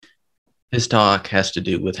His talk has to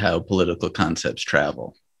do with how political concepts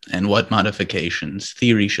travel and what modifications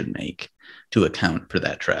theory should make to account for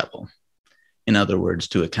that travel. In other words,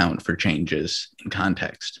 to account for changes in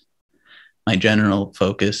context. My general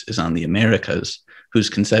focus is on the Americas, whose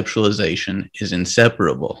conceptualization is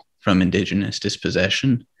inseparable from indigenous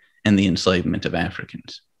dispossession and the enslavement of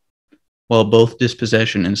Africans. While both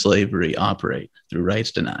dispossession and slavery operate through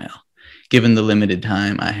rights denial, given the limited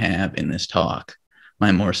time I have in this talk,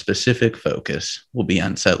 my more specific focus will be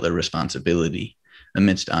on settler responsibility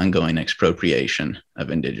amidst ongoing expropriation of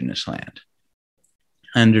indigenous land.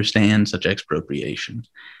 I understand such expropriation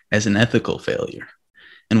as an ethical failure,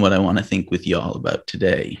 and what I want to think with y'all about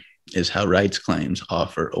today is how rights claims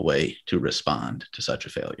offer a way to respond to such a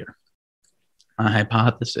failure. My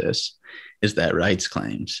hypothesis is that rights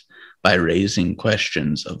claims, by raising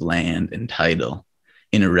questions of land and title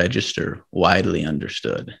in a register widely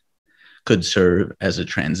understood, could serve as a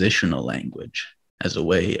transitional language, as a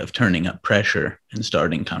way of turning up pressure and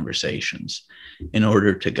starting conversations in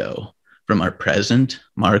order to go from our present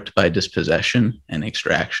marked by dispossession and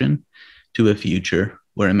extraction to a future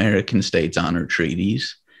where American states honor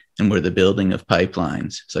treaties and where the building of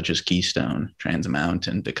pipelines such as Keystone, Trans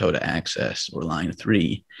Mountain, Dakota Access, or Line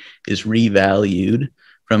 3 is revalued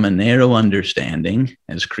from a narrow understanding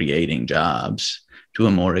as creating jobs to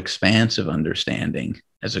a more expansive understanding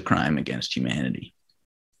as a crime against humanity.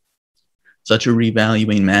 Such a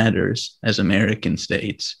revaluing matters as American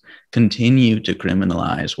states continue to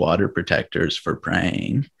criminalize water protectors for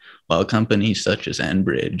preying, while companies such as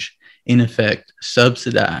Enbridge in effect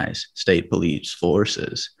subsidize state police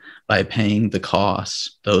forces by paying the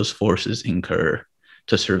costs those forces incur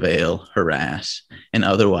to surveil, harass, and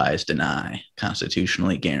otherwise deny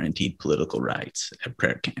constitutionally guaranteed political rights at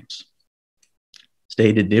prayer camps.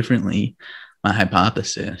 Stated differently, my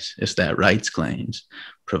hypothesis is that rights claims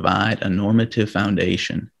provide a normative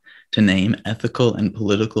foundation to name ethical and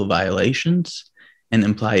political violations and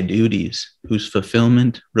imply duties whose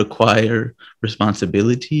fulfillment require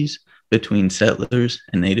responsibilities between settlers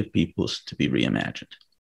and native peoples to be reimagined.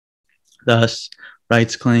 Thus,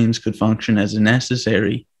 rights claims could function as a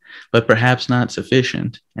necessary, but perhaps not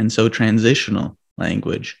sufficient, and so transitional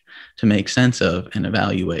language to make sense of and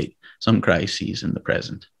evaluate some crises in the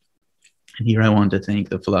present. And here I want to thank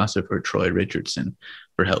the philosopher Troy Richardson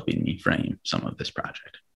for helping me frame some of this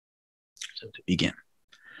project. So to begin,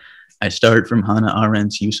 I start from Hannah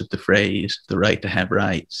Arendt's use of the phrase, the right to have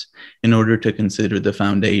rights, in order to consider the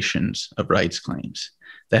foundations of rights claims.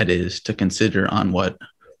 That is, to consider on what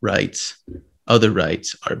rights, other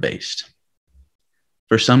rights are based.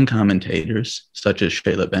 For some commentators, such as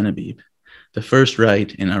Sheila Benhabib, the first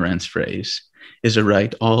right in Arendt's phrase is a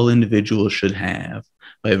right all individuals should have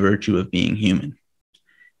by virtue of being human.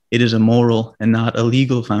 It is a moral and not a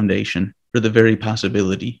legal foundation for the very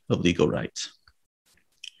possibility of legal rights.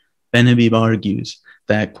 Benhabib argues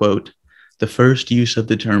that, quote, the first use of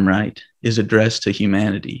the term right is addressed to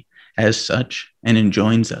humanity as such and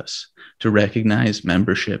enjoins us to recognize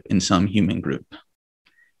membership in some human group.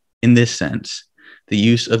 In this sense, the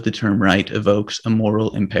use of the term right evokes a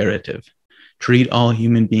moral imperative. Treat all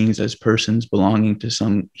human beings as persons belonging to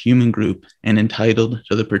some human group and entitled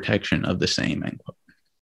to the protection of the same, end quote.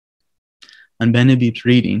 On Benhabib's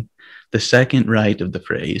reading, the second right of the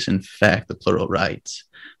phrase, in fact, the plural rights,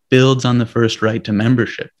 builds on the first right to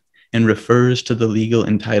membership and refers to the legal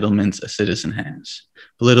entitlements a citizen has,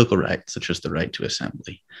 political rights, such as the right to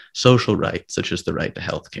assembly, social rights, such as the right to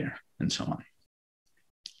healthcare, and so on.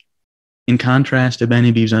 In contrast to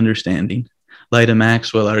Benhabib's understanding, Lyda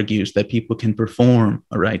Maxwell argues that people can perform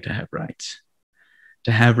a right to have rights.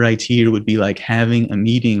 To have rights here would be like having a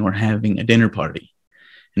meeting or having a dinner party.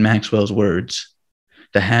 In Maxwell's words,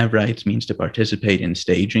 to have rights means to participate in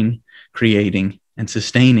staging, creating, and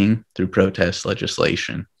sustaining through protest,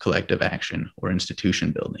 legislation, collective action, or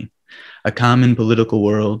institution building, a common political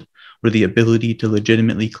world where the ability to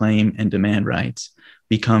legitimately claim and demand rights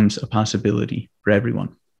becomes a possibility for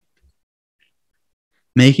everyone.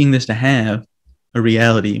 Making this to have a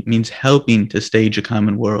reality means helping to stage a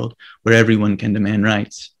common world where everyone can demand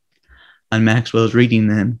rights. On Maxwell's reading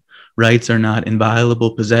then, rights are not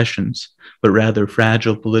inviolable possessions, but rather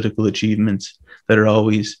fragile political achievements that are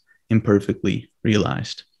always imperfectly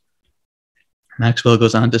realized. Maxwell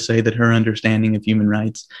goes on to say that her understanding of human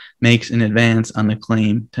rights makes an advance on the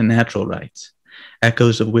claim to natural rights,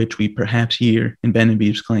 echoes of which we perhaps hear in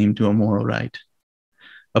Benhabib's claim to a moral right.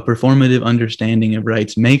 A performative understanding of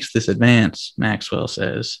rights makes this advance, Maxwell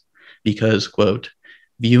says, because, quote,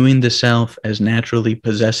 Viewing the self as naturally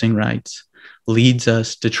possessing rights leads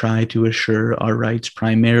us to try to assure our rights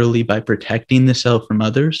primarily by protecting the self from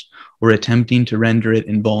others or attempting to render it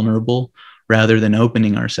invulnerable rather than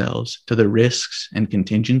opening ourselves to the risks and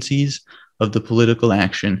contingencies of the political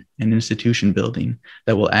action and institution building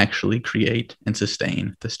that will actually create and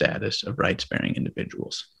sustain the status of rights-bearing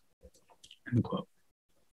individuals. End quote.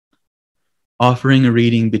 Offering a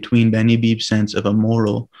reading between Benyabi's sense of a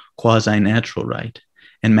moral, quasi-natural right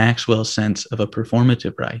and Maxwell's sense of a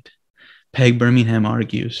performative right, Peg Birmingham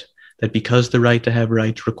argues that because the right to have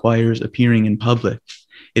rights requires appearing in public,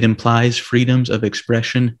 it implies freedoms of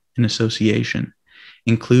expression and association,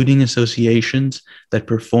 including associations that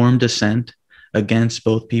perform dissent against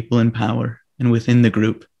both people in power and within the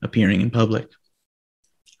group appearing in public.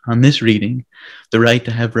 On this reading, the right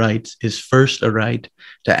to have rights is first a right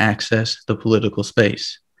to access the political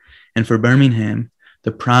space. And for Birmingham,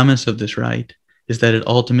 the promise of this right is that it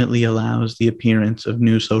ultimately allows the appearance of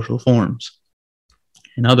new social forms.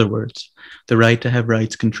 In other words, the right to have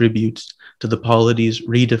rights contributes to the polity's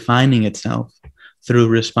redefining itself through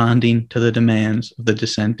responding to the demands of the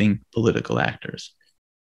dissenting political actors.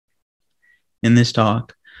 In this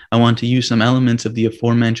talk, I want to use some elements of the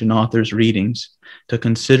aforementioned author's readings to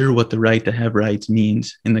consider what the right to have rights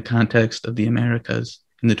means in the context of the Americas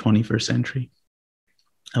in the 21st century.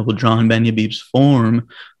 I will draw on Benyabi's form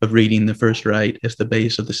of reading the first right as the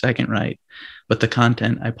base of the second right, but the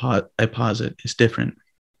content I posit is different.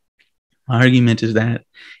 My argument is that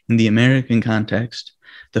in the American context,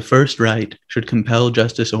 the first right should compel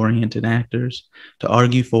justice-oriented actors to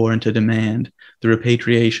argue for and to demand the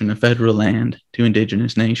repatriation of federal land to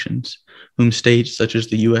indigenous nations, whom states such as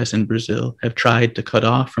the US and Brazil have tried to cut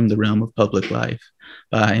off from the realm of public life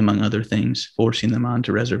by, among other things, forcing them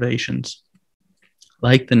onto reservations.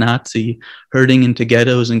 Like the Nazi herding into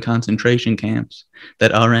ghettos and concentration camps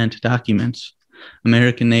that Arendt documents,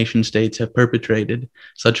 American nation states have perpetrated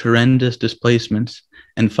such horrendous displacements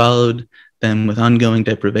and followed them with ongoing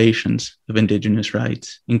deprivations of indigenous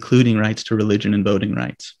rights, including rights to religion and voting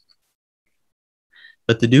rights.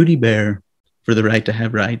 But the duty bearer for the right to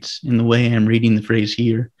have rights, in the way I'm reading the phrase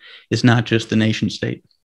here, is not just the nation state.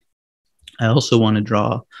 I also want to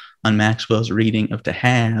draw on Maxwell's reading of to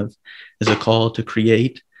have as a call to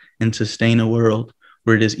create and sustain a world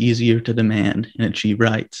where it is easier to demand and achieve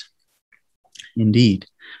rights. Indeed,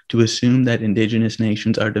 to assume that indigenous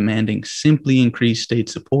nations are demanding simply increased state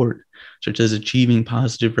support, such as achieving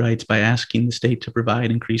positive rights by asking the state to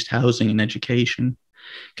provide increased housing and education,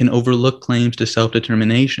 can overlook claims to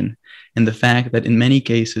self-determination and the fact that in many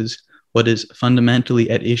cases, what is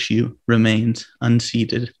fundamentally at issue remains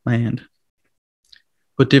unceded land.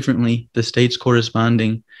 Put differently, the state's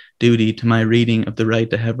corresponding duty to my reading of the right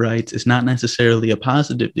to have rights is not necessarily a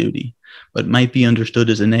positive duty, but might be understood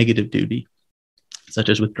as a negative duty, such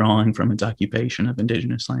as withdrawing from its occupation of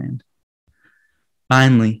indigenous land.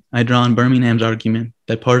 Finally, I draw on Birmingham's argument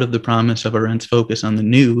that part of the promise of Arendt's focus on the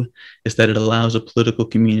new is that it allows a political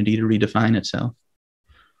community to redefine itself.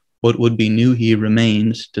 What would be new here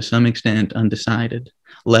remains, to some extent, undecided,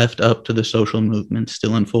 left up to the social movement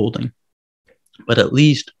still unfolding. But at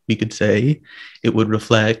least, we could say, it would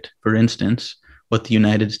reflect, for instance, what the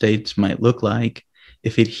United States might look like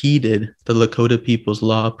if it heeded the Lakota People's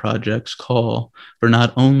Law Project's call for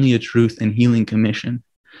not only a Truth and Healing Commission,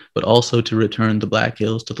 but also to return the Black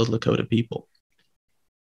Hills to the Lakota people.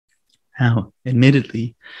 Now,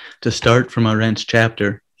 admittedly, to start from Arendt's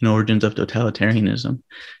chapter in Origins of Totalitarianism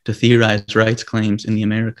to theorize rights claims in the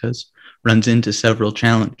Americas runs into several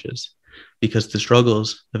challenges, because the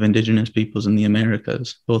struggles of indigenous peoples in the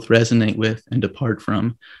Americas both resonate with and depart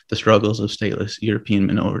from the struggles of stateless European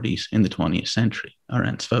minorities in the 20th century,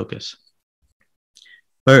 Arendt's focus.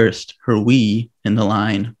 First, her we in the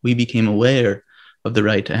line, we became aware of the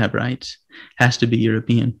right to have rights, has to be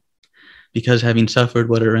European, because having suffered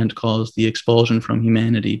what Arendt calls the expulsion from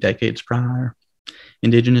humanity decades prior,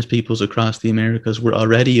 indigenous peoples across the Americas were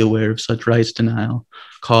already aware of such rights denial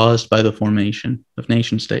caused by the formation of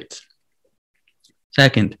nation states.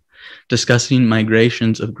 Second, discussing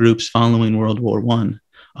migrations of groups following World War I,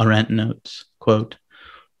 Arendt notes, quote,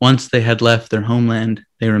 "Once they had left their homeland,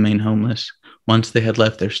 they remained homeless. Once they had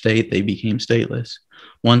left their state, they became stateless.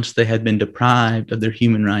 Once they had been deprived of their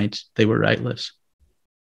human rights, they were rightless."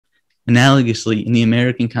 Analogously, in the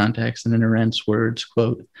American context, and in Arendt's words,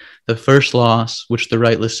 quote, "The first loss which the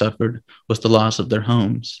rightless suffered was the loss of their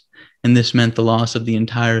homes, and this meant the loss of the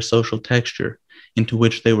entire social texture into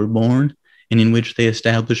which they were born and in which they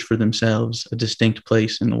established for themselves a distinct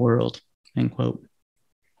place in the world," end quote.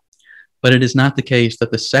 But it is not the case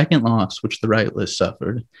that the second loss which the rightless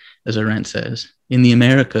suffered, as Arendt says, in the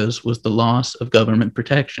Americas was the loss of government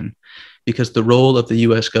protection, because the role of the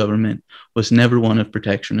US government was never one of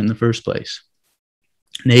protection in the first place.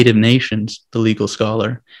 Native nations, the legal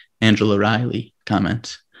scholar Angela Riley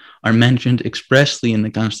comments, are mentioned expressly in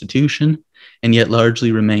the Constitution and yet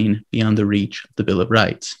largely remain beyond the reach of the Bill of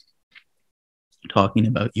Rights. Talking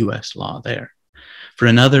about US law there. For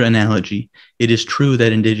another analogy, it is true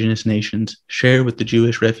that indigenous nations share with the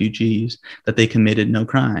Jewish refugees that they committed no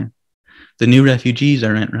crime. The new refugees,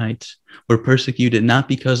 Arendt writes, were persecuted not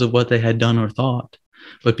because of what they had done or thought,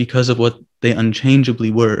 but because of what they unchangeably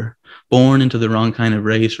were, born into the wrong kind of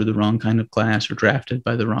race or the wrong kind of class or drafted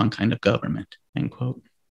by the wrong kind of government, end quote.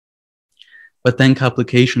 But then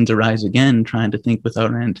complications arise again trying to think with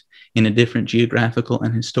Arendt in a different geographical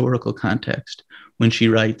and historical context when she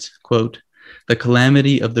writes, quote, "The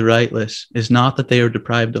calamity of the rightless is not that they are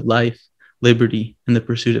deprived of life, liberty, and the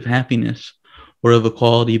pursuit of happiness, or of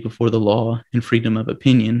equality before the law and freedom of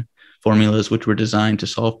opinion, formulas which were designed to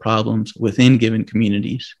solve problems within given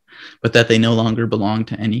communities, but that they no longer belong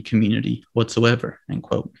to any community whatsoever," end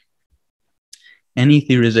quote. Any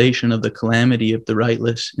theorization of the calamity of the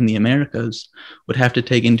rightless in the Americas would have to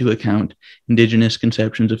take into account indigenous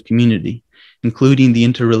conceptions of community, including the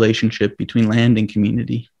interrelationship between land and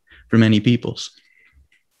community for many peoples.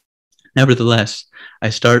 Nevertheless, I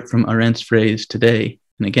start from Arendt's phrase today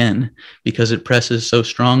and again because it presses so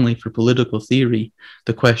strongly for political theory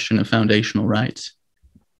the question of foundational rights.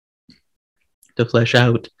 To flesh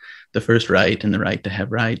out the first right and the right to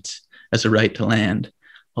have rights as a right to land,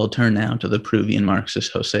 I'll turn now to the Peruvian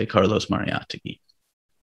Marxist Jose Carlos Mariátegui.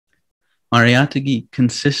 Mariátegui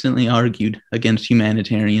consistently argued against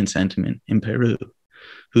humanitarian sentiment in Peru,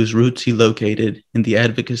 whose roots he located in the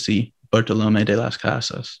advocacy of Bartolomé de las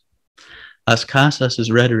Casas. Las Casas'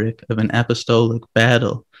 rhetoric of an apostolic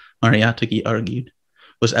battle, Mariátegui argued,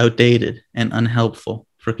 was outdated and unhelpful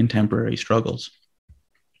for contemporary struggles.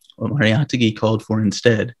 What Mariátegui called for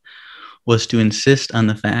instead was to insist on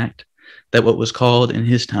the fact that what was called in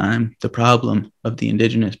his time the problem of the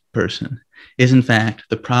indigenous person is in fact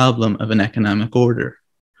the problem of an economic order.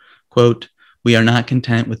 Quote, "We are not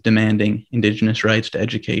content with demanding indigenous rights to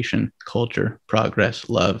education, culture, progress,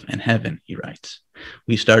 love, and heaven," he writes.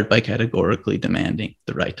 "We start by categorically demanding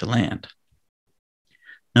the right to land."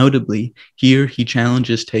 Notably, here he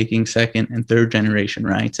challenges taking second and third generation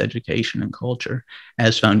rights, education, and culture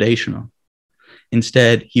as foundational.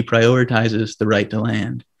 Instead, he prioritizes the right to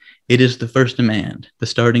land. It is the first demand, the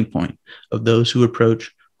starting point of those who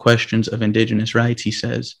approach questions of indigenous rights, he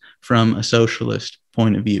says, from a socialist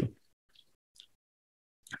point of view.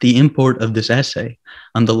 The import of this essay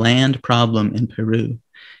on the land problem in Peru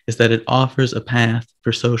is that it offers a path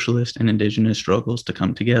for socialist and indigenous struggles to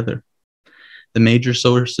come together. The major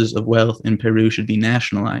sources of wealth in Peru should be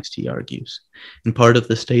nationalized, he argues, and part of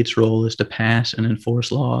the state's role is to pass and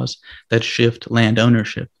enforce laws that shift land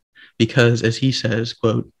ownership, because, as he says,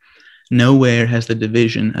 quote, "Nowhere has the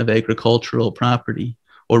division of agricultural property,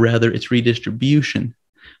 or rather its redistribution,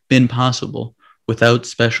 been possible without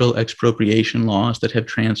special expropriation laws that have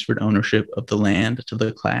transferred ownership of the land to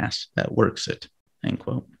the class that works it," end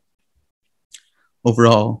quote.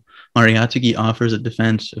 Overall, Mariátegui offers a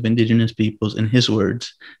defense of indigenous peoples, in his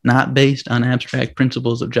words, not based on abstract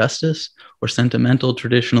principles of justice or sentimental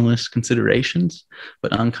traditionalist considerations,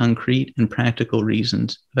 but on concrete and practical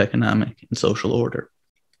reasons of economic and social order.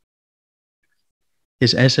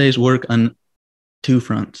 His essays work on two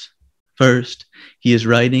fronts. First, he is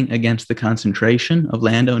writing against the concentration of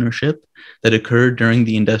land ownership that occurred during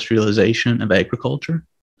the industrialization of agriculture.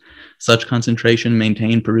 Such concentration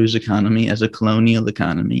maintained Peru's economy as a colonial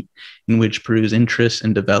economy in which Peru's interests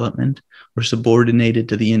and development were subordinated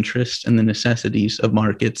to the interests and the necessities of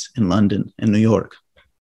markets in London and New York.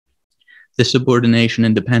 This subordination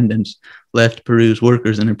and dependence left Peru's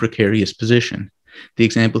workers in a precarious position. The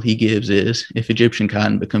example he gives is, if Egyptian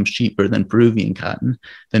cotton becomes cheaper than Peruvian cotton,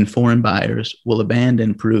 then foreign buyers will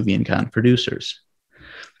abandon Peruvian cotton producers.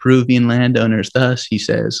 Peruvian landowners thus, he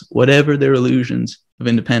says, whatever their illusions of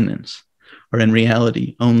independence, are in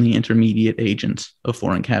reality only intermediate agents of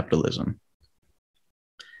foreign capitalism.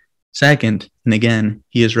 Second, and again,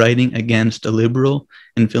 he is writing against a liberal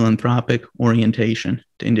and philanthropic orientation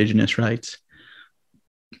to indigenous rights.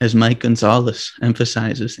 As Mike Gonzalez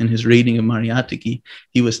emphasizes in his reading of Mariátegui,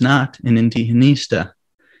 he was not an indigenista.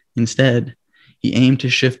 Instead, he aimed to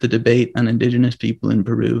shift the debate on indigenous people in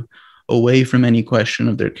Peru away from any question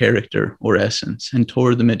of their character or essence and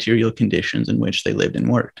toward the material conditions in which they lived and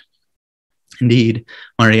worked. Indeed,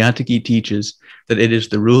 Mariátegui teaches that it is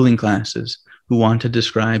the ruling classes who want to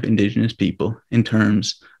describe indigenous people in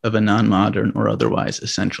terms of a non-modern or otherwise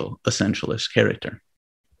essentialist character.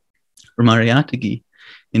 For Mariátegui,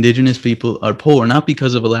 indigenous people are poor not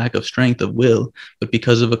because of a lack of strength of will, but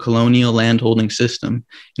because of a colonial landholding system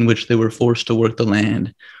in which they were forced to work the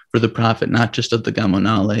land for the profit not just of the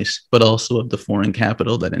gamonales, but also of the foreign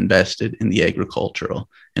capital that invested in the agricultural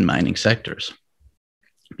and mining sectors.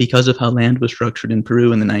 Because of how land was structured in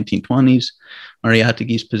Peru in the 1920s,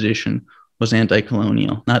 Mariátegui's position was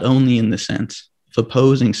anti-colonial, not only in the sense of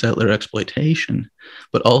opposing settler exploitation,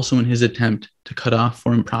 but also in his attempt to cut off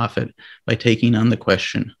foreign profit by taking on the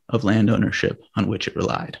question of land ownership on which it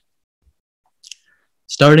relied.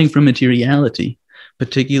 Starting from materiality,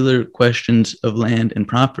 particular questions of land and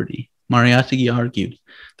property, Mariátegui argued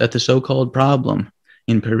that the so-called problem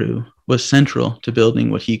in Peru was central to building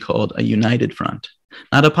what he called a united front,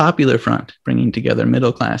 not a popular front bringing together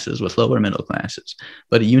middle classes with lower middle classes,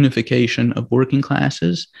 but a unification of working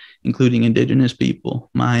classes, including indigenous people,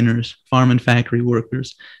 miners, farm and factory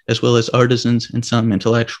workers, as well as artisans and some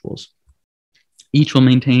intellectuals. Each will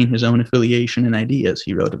maintain his own affiliation and ideas,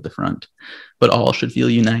 he wrote of the front, but all should feel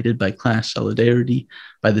united by class solidarity,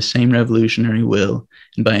 by the same revolutionary will,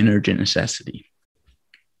 and by an urgent necessity.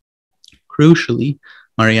 Crucially,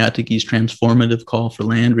 Mariátegui's transformative call for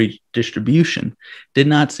land redistribution did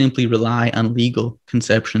not simply rely on legal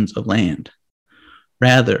conceptions of land.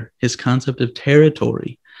 Rather, his concept of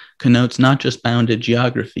territory connotes not just bounded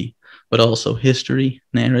geography, but also history,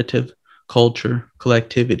 narrative, culture,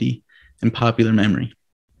 collectivity, and popular memory.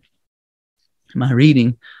 In my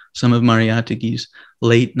reading some of Mariátegui's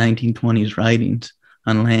late 1920s writings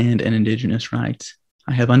on land and indigenous rights,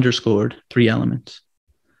 I have underscored three elements.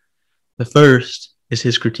 The first is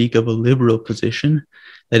his critique of a liberal position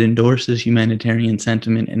that endorses humanitarian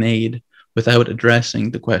sentiment and aid without addressing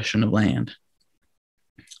the question of land.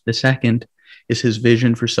 The second is his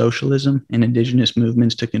vision for socialism and indigenous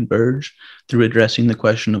movements to converge through addressing the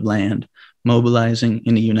question of land, mobilizing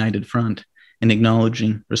in a united front, and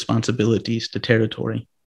acknowledging responsibilities to territory.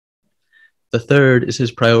 The third is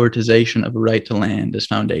his prioritization of a right to land as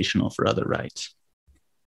foundational for other rights.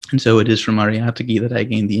 And so it is from Mariátegui that I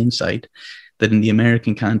gained the insight that in the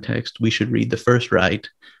American context, we should read the first right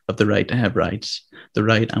of the right to have rights, the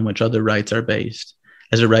right on which other rights are based,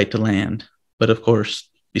 as a right to land. But of course,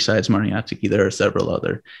 besides Mariátegui, there are several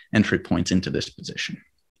other entry points into this position.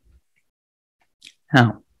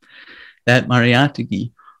 How? That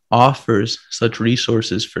Mariátegui offers such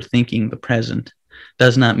resources for thinking the present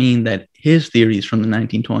does not mean that his theories from the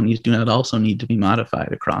 1920s do not also need to be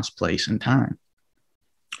modified across place and time.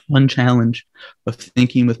 One challenge of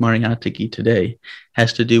thinking with Mariátegui today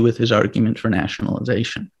has to do with his argument for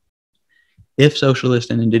nationalization. If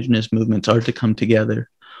socialist and indigenous movements are to come together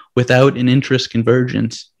without an interest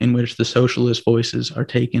convergence in which the socialist voices are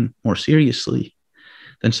taken more seriously,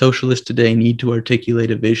 then socialists today need to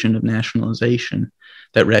articulate a vision of nationalization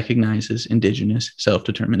that recognizes indigenous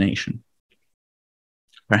self-determination.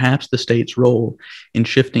 Perhaps the state's role in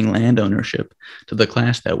shifting land ownership to the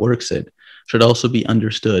class that works it should also be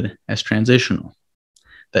understood as transitional.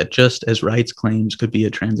 That just as rights claims could be a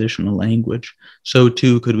transitional language, so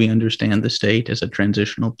too could we understand the state as a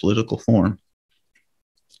transitional political form.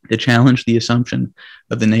 To challenge the assumption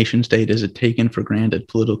of the nation state as a taken for granted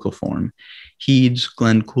political form heeds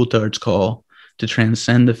Glenn Coulthard's call to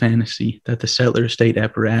transcend the fantasy that the settler state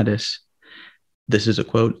apparatus, this is a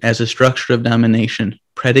quote, as a structure of domination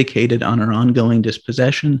predicated on our ongoing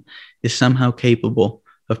dispossession, is somehow capable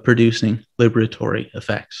of producing liberatory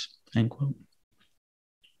effects, end quote.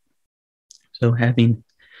 So having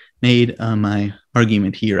made my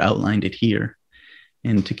argument here, outlined it here,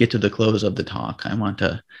 and to get to the close of the talk, I want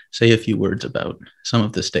to say a few words about some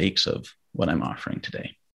of the stakes of what I'm offering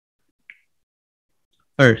today.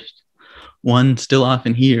 First, one still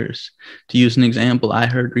often hears, to use an example I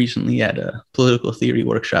heard recently at a political theory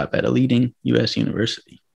workshop at a leading US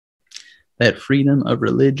university, that freedom of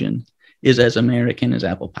religion is as American as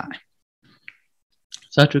apple pie.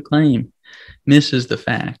 Such a claim misses the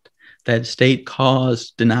fact that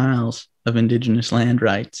state-caused denials of indigenous land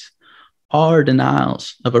rights are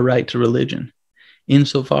denials of a right to religion,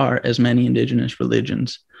 insofar as many indigenous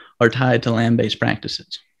religions are tied to land-based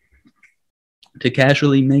practices. To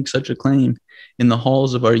casually make such a claim in the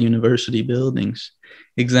halls of our university buildings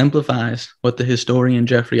exemplifies what the historian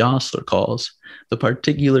Jeffrey Osler calls the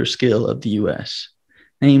particular skill of the US,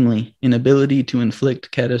 namely, inability to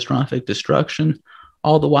inflict catastrophic destruction,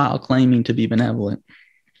 all the while claiming to be benevolent.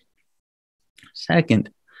 Second,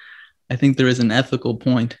 I think there is an ethical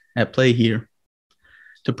point at play here.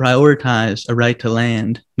 To prioritize a right to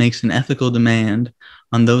land makes an ethical demand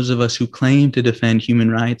on those of us who claim to defend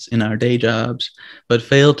human rights in our day jobs, but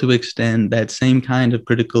fail to extend that same kind of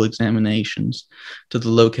critical examinations to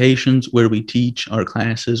the locations where we teach our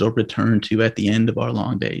classes or return to at the end of our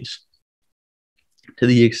long days. To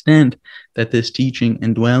the extent that this teaching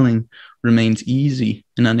and dwelling remains easy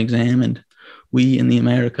and unexamined, we in the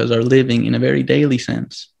Americas are living in a very daily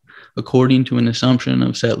sense, according to an assumption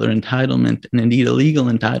of settler entitlement and indeed a legal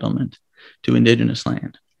entitlement to indigenous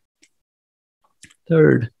land.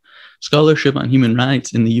 Third, scholarship on human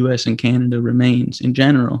rights in the US and Canada remains, in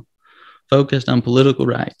general, focused on political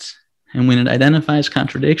rights, and when it identifies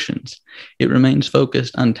contradictions, it remains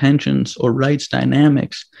focused on tensions or rights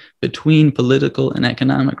dynamics between political and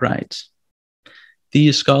economic rights.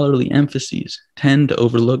 These scholarly emphases tend to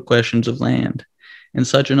overlook questions of land, and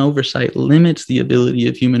such an oversight limits the ability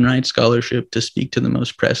of human rights scholarship to speak to the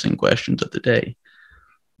most pressing questions of the day.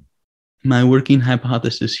 My working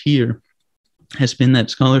hypothesis here has been that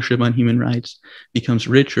scholarship on human rights becomes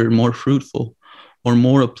richer, more fruitful, or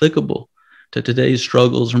more applicable to today's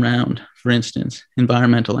struggles around, for instance,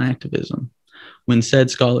 environmental activism, when said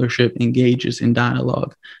scholarship engages in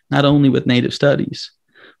dialogue not only with Native studies,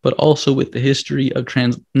 but also with the history of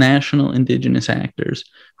transnational indigenous actors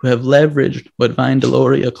who have leveraged what Vine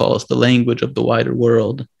Deloria calls the language of the wider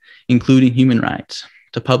world, including human rights,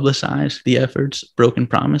 to publicize the efforts of broken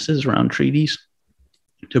promises around treaties,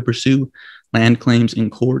 to pursue land claims in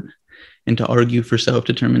court, and to argue for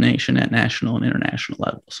self-determination at national and international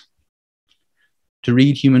levels. To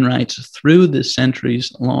read human rights through this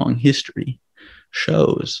centuries-long history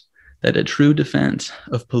shows that a true defense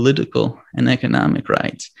of political and economic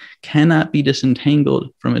rights cannot be disentangled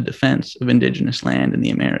from a defense of indigenous land in the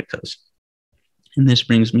Americas. And this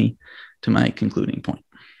brings me to my concluding point.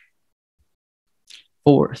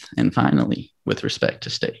 Fourth, and finally, with respect to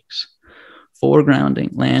stakes, foregrounding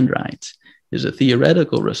land rights is a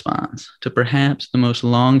theoretical response to perhaps the most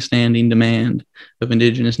long-standing demand of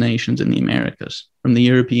indigenous nations in the Americas, from the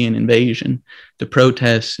European invasion to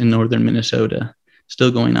protests in northern Minnesota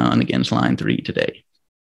still going on against Line 3 today.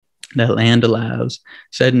 That land allows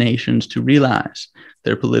said nations to realize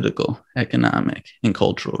their political, economic, and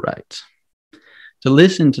cultural rights. To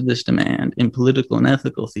listen to this demand in political and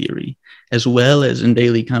ethical theory, as well as in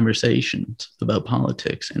daily conversations about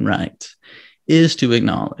politics and rights, is to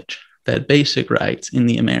acknowledge that basic rights in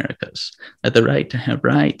the Americas, that the right to have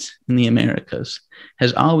rights in the Americas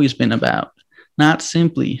has always been about not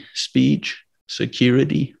simply speech,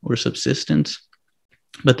 security, or subsistence,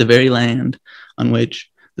 but the very land on which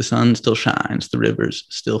the sun still shines, the rivers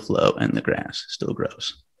still flow, and the grass still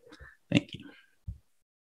grows. Thank you.